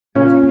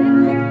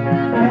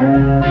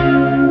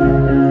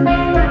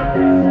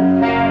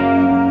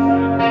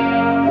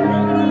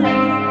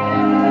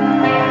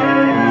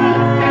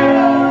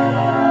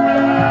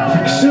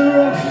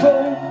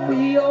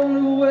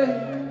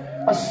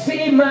I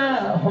see my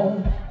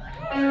home.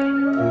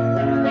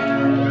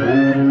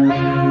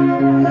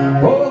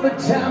 All the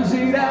times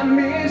that I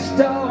missed,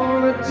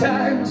 all the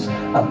times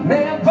I've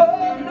never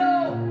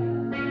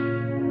known.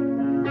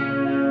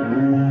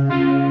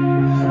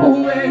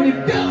 When you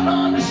don't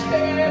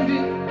understand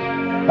it,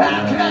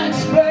 how can I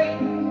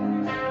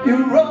explain?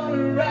 You run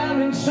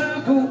around in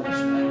circles,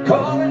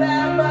 calling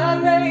out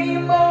my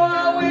name. Oh,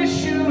 I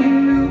wish you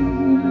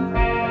knew.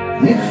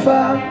 If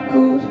I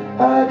could,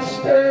 I'd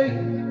stay.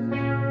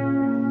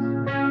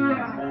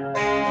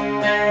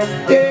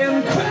 Yeah,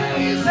 I'm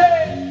crazy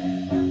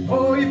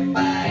for you,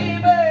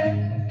 baby.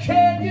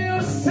 Can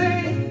you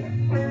see?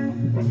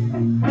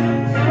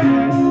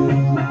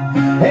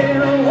 And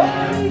I'm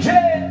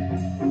wondering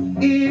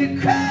if you're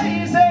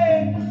crazy,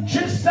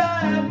 just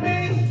like me,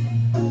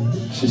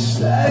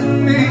 just like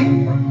me.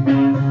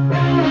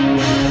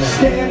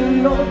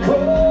 Standing on the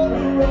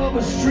corner of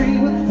a street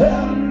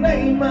without a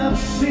name I've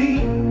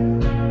seen.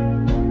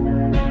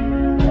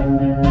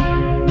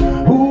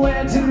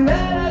 When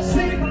tonight I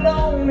sleep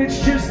alone, it's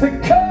just the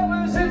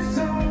covers that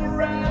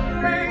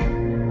surround me.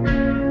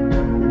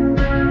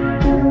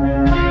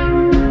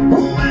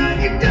 When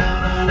you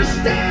don't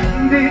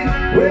understand it,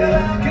 well, I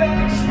can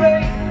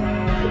explain.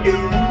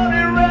 You're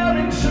running around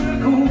in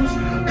circles,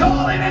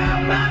 calling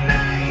out my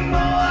name. Oh,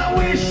 I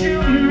wish you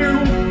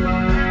knew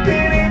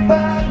that if I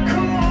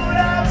could,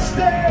 I'd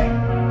stay.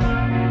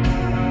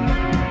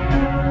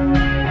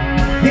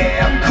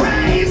 Yeah, I'm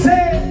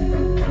crazy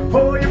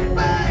for you,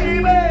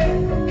 baby.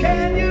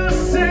 Can you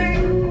see?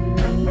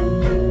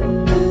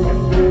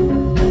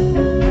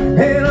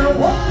 And I'm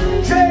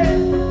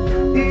wondering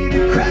if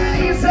you're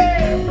crazy,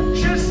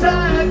 just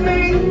like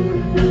me,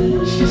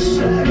 just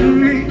like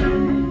me.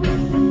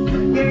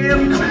 Yeah,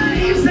 I'm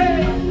crazy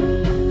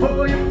for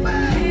you,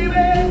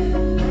 baby.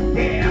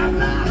 Yeah, I've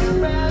lost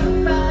my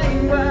mind.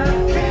 Why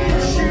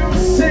can't you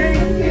see?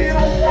 And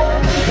I'm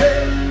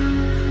wondering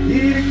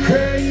if you're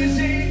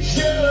crazy,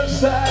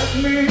 just like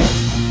me.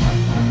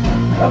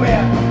 Come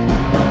here.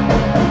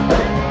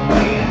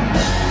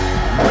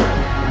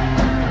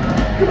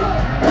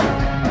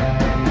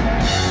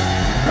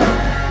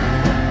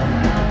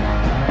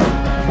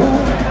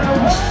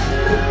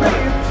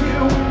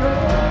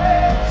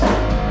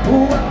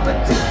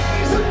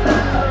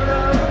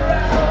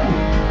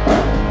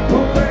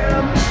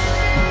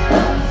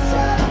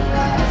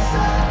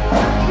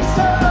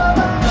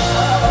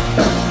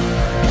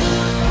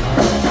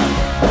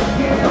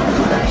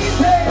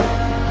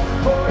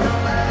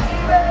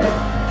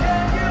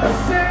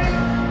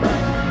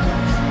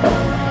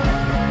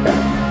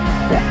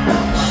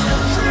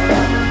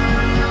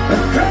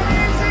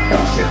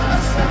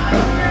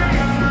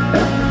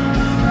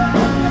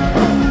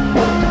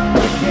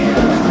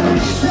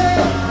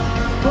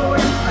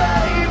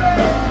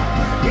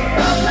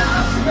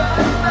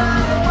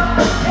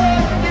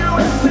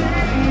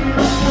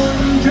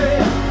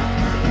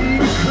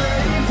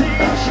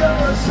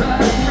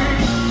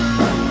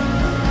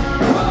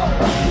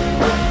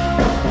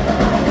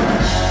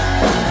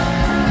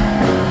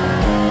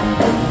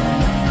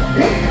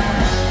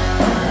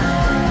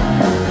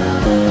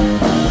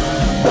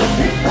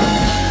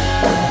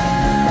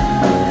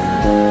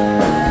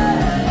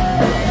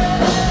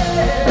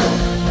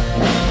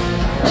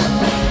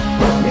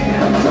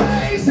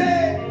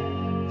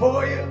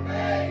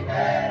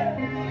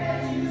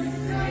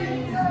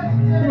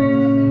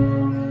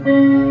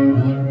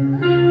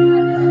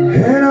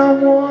 And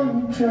I'm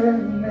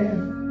wondering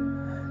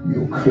if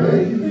you're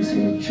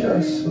crazy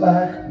just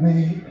like me.